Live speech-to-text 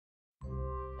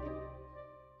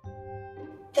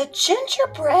The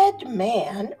gingerbread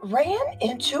man ran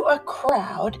into a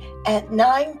crowd at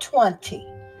 9:20.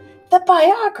 The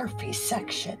biography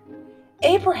section.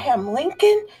 Abraham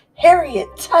Lincoln, Harriet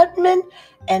Tubman,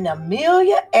 and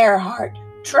Amelia Earhart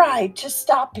tried to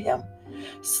stop him.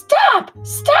 "Stop!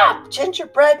 Stop,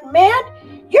 gingerbread man!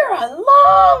 You're a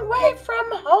long way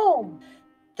from home!"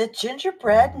 The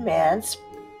gingerbread man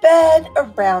sped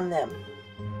around them.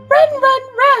 "Run, run,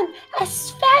 run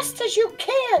as fast as you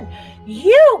can!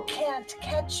 You can't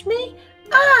catch me!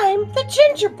 I'm the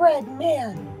gingerbread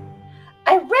man!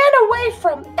 I ran away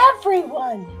from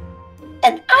everyone,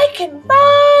 and I can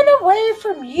run away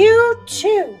from you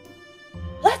too!"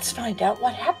 Let's find out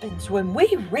what happens when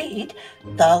we read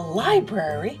The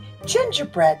Library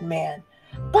Gingerbread Man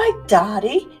by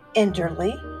Dotti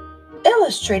Enderle,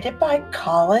 illustrated by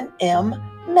Colleen M.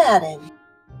 Madden.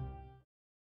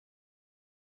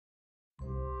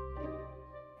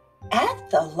 At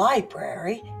the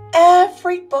library,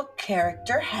 every book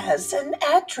character has an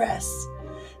address.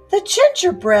 The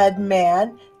gingerbread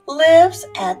man lives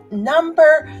at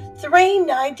number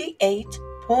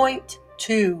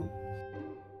 398.2.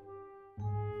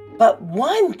 But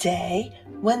one day,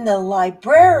 when the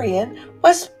librarian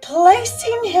was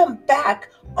placing him back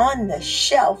on the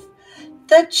shelf,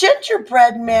 the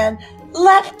gingerbread man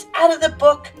leapt out of the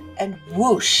book and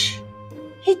whoosh,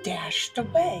 he dashed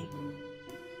away.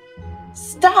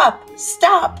 "Stop,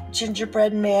 stop,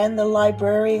 gingerbread man," the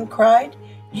librarian cried.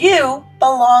 "You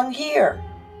belong here."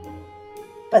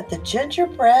 But the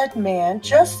gingerbread man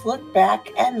just looked back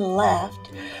and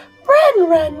laughed. "Run,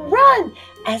 run, run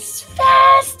as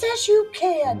fast as you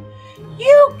can.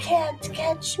 You can't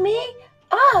catch me.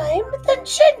 I'm the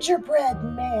gingerbread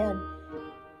man."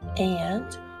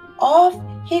 And off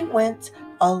he went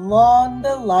along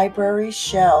the library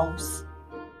shelves.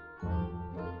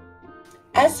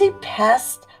 As he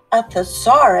passed a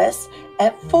thesaurus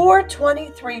at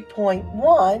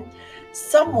 423.1,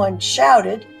 someone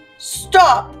shouted,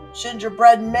 "Stop,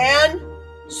 gingerbread man!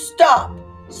 Stop!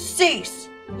 Cease!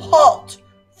 Halt!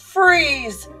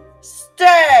 Freeze!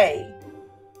 Stay!"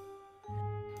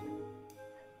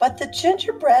 But the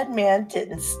gingerbread man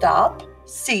didn't stop,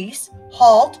 cease,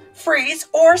 halt, freeze,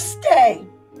 or stay.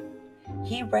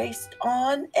 He raced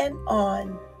on and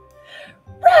on.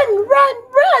 "Run, run,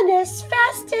 run as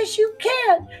fast as you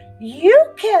can.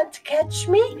 You can't catch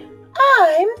me.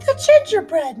 I'm the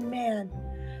gingerbread man.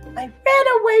 I ran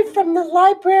away from the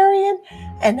librarian,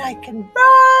 and I can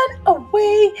run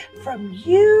away from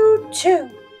you too."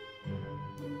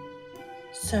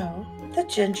 So the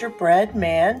gingerbread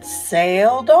man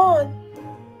sailed on.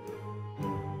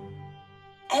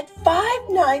 At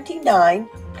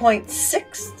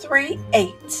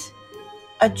 599.638,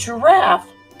 a giraffe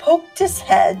poked his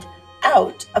head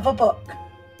out of a book.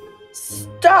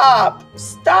 "Stop,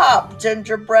 stop,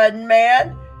 gingerbread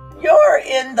man! You're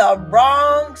in the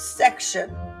wrong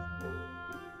section."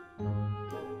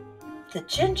 The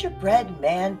gingerbread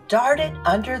man darted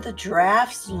under the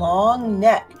giraffe's long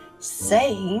neck,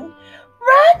 saying,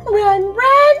 "Run, run,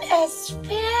 run as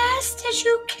fast as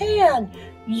you can.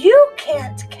 You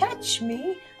can't catch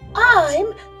me.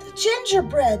 I'm the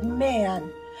gingerbread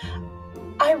man.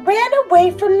 I ran away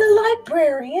from the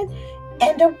librarian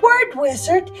and a word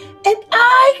wizard, and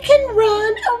I can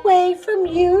run away from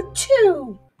you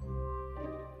too."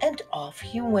 And off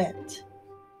he went.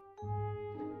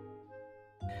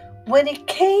 When he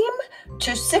came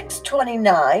to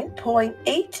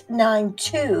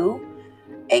 629.892,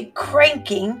 a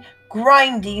cranking,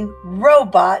 grinding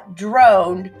robot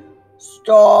droned,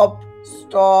 "Stop,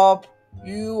 stop,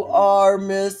 you are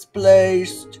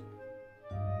misplaced."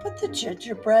 But the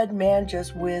gingerbread man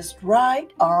just whizzed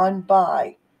right on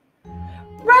by.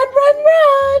 "Run, run,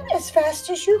 run as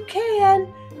fast as you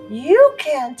can. You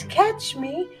can't catch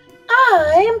me.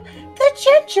 I'm the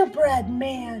gingerbread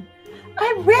man.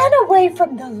 I ran away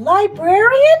from the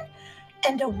librarian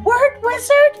and a word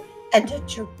wizard and a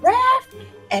giraffe,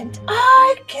 and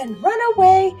I can run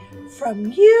away from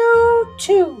you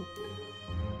too."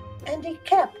 And he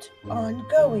kept on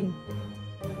going.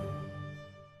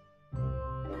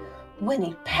 When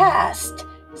he passed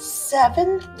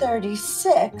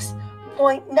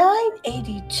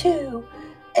 736.982,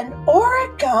 an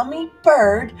origami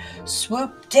bird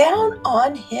swooped down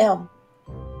on him.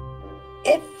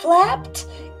 It flapped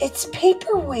its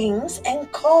paper wings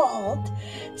and called,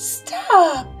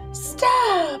 "Stop,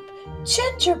 stop,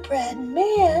 gingerbread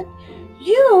man!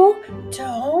 You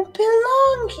don't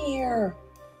belong here."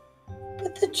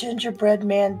 But the gingerbread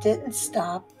man didn't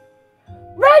stop.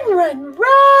 "Run, run,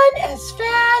 run as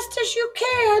fast as you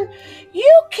can.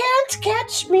 You can't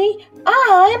catch me.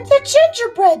 I'm the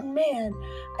gingerbread man.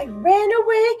 I ran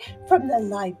away from the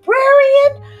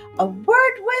librarian, a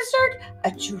word wizard,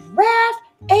 a giraffe,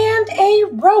 and a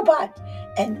robot.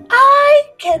 And I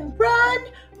can run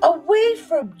away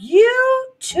from you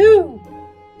too.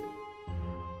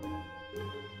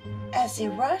 As he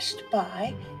rushed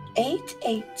by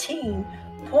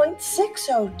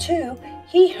 818.602,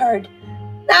 he heard,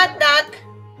 "Knock, knock."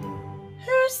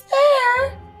 "Who's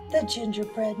there?" the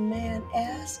gingerbread man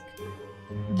asked.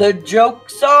 "The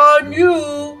joke's on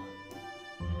you."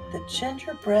 The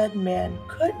gingerbread man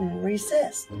couldn't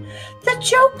resist. "The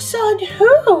joke's on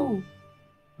who?"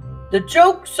 "The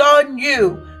joke's on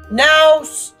you. Now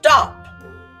stop."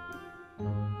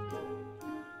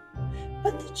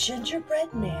 But the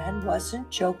gingerbread man wasn't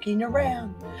joking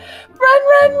around. "Run,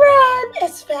 run, run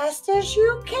as fast as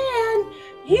you can.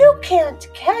 You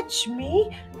can't catch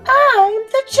me. I'm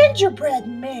the gingerbread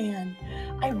man.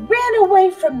 I ran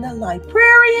away from the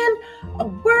librarian, a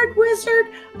word wizard,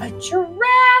 a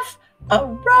giraffe, a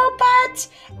robot,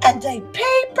 and a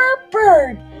paper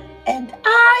bird. And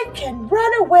I can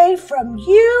run away from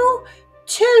you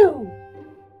too."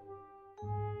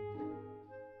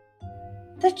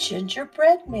 The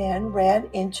gingerbread man ran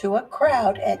into a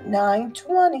crowd at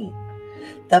 9:20,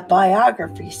 the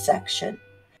biography section.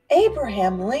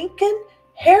 Abraham Lincoln,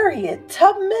 Harriet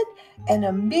Tubman, and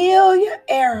Amelia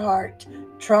Earhart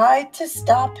tried to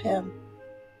stop him.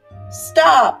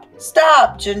 "Stop,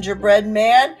 stop, gingerbread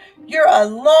man. You're a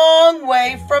long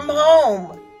way from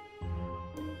home."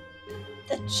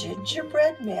 The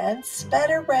gingerbread man sped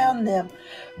around them.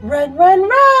 "Run, run,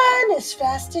 run as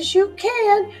fast as you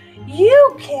can.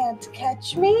 You can't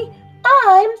catch me.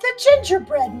 I'm the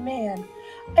gingerbread man.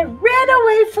 I ran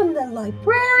away from the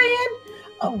librarian,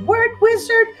 a word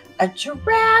wizard, a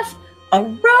giraffe, a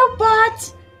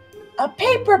robot, a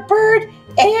paper bird,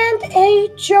 and a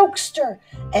jokester.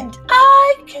 And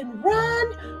I can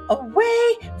run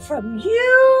away from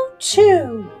you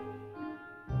too."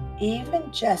 Even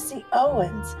Jesse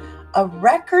Owens, a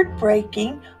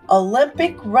record-breaking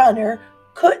Olympic runner,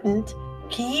 couldn't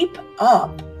keep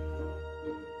up.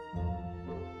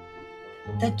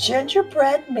 The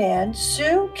gingerbread man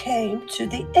soon came to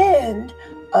the end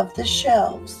of the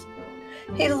shelves.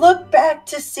 He looked back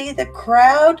to see the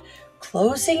crowd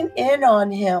closing in on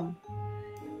him.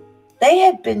 They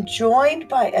had been joined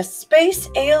by a space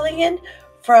alien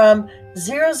from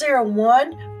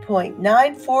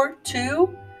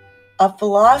 001.942, a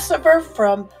philosopher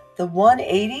from the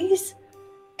 180s,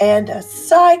 and a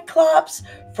cyclops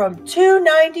from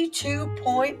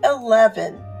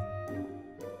 292.11.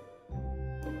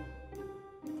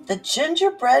 The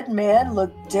gingerbread man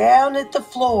looked down at the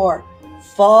floor,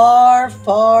 far,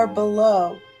 far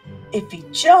below. If he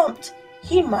jumped,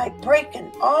 he might break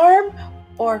an arm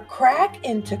or crack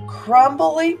into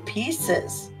crumbly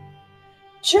pieces.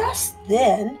 Just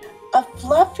then, a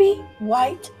fluffy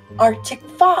white Arctic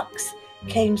fox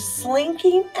came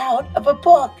slinking out of a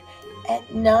book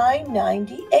at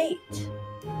 9:98.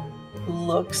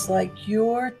 "Looks like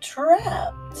you're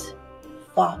trapped,"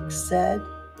 Fox said.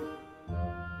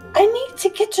 "I need to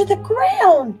get to the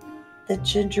ground," the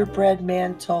gingerbread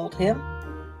man told him.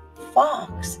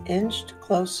 Fox inched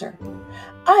closer.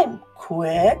 "I'm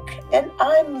quick and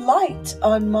I'm light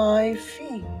on my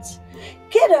feet.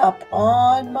 Get up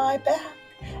on my back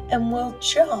and we'll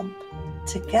jump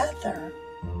together."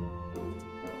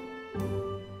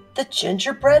 The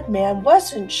gingerbread man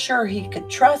wasn't sure he could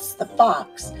trust the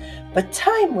fox, but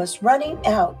time was running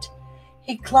out.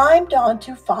 He climbed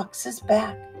onto Fox's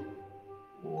back.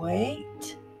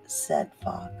 "Wait," said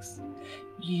Fox.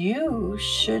 "You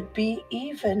should be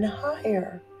even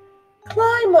higher.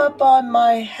 Climb up on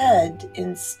my head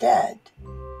instead."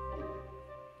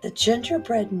 The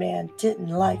gingerbread man didn't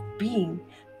like being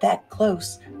that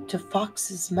close to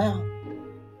Fox's mouth,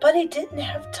 but he didn't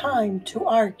have time to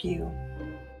argue.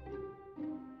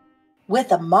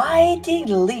 With a mighty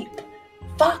leap,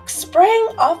 Fox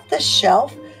sprang off the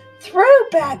shelf, threw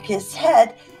back his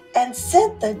head, and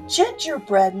sent the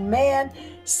gingerbread man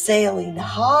sailing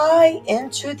high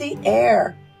into the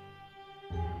air.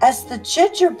 As the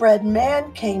gingerbread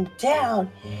man came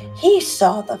down, he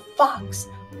saw the fox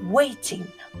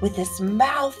waiting with his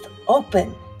mouth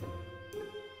open.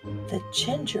 The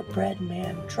gingerbread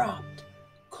man dropped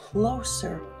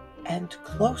closer and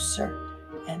closer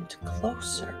and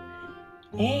closer,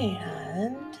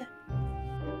 and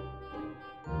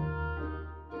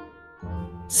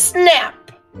snap!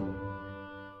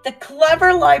 The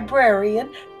clever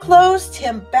librarian closed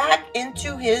him back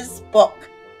into his book.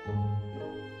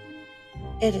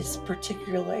 It is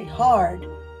particularly hard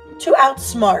to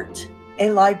outsmart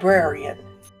a librarian.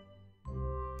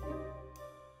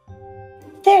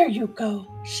 "There you go,"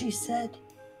 she said,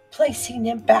 placing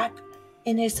him back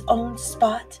in his own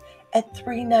spot at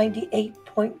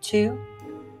 398.2.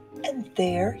 And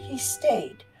there he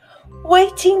stayed,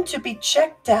 waiting to be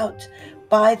checked out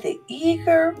by the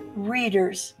eager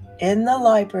readers in the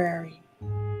library.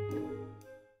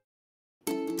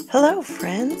 Hello,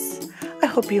 friends. I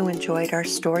hope you enjoyed our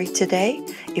story today.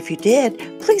 If you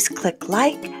did, please click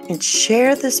like and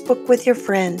share this book with your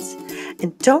friends.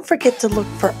 And don't forget to look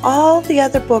for all the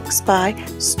other books by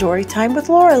Storytime with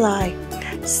Lorelei.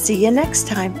 See you next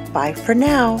time. Bye for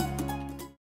now.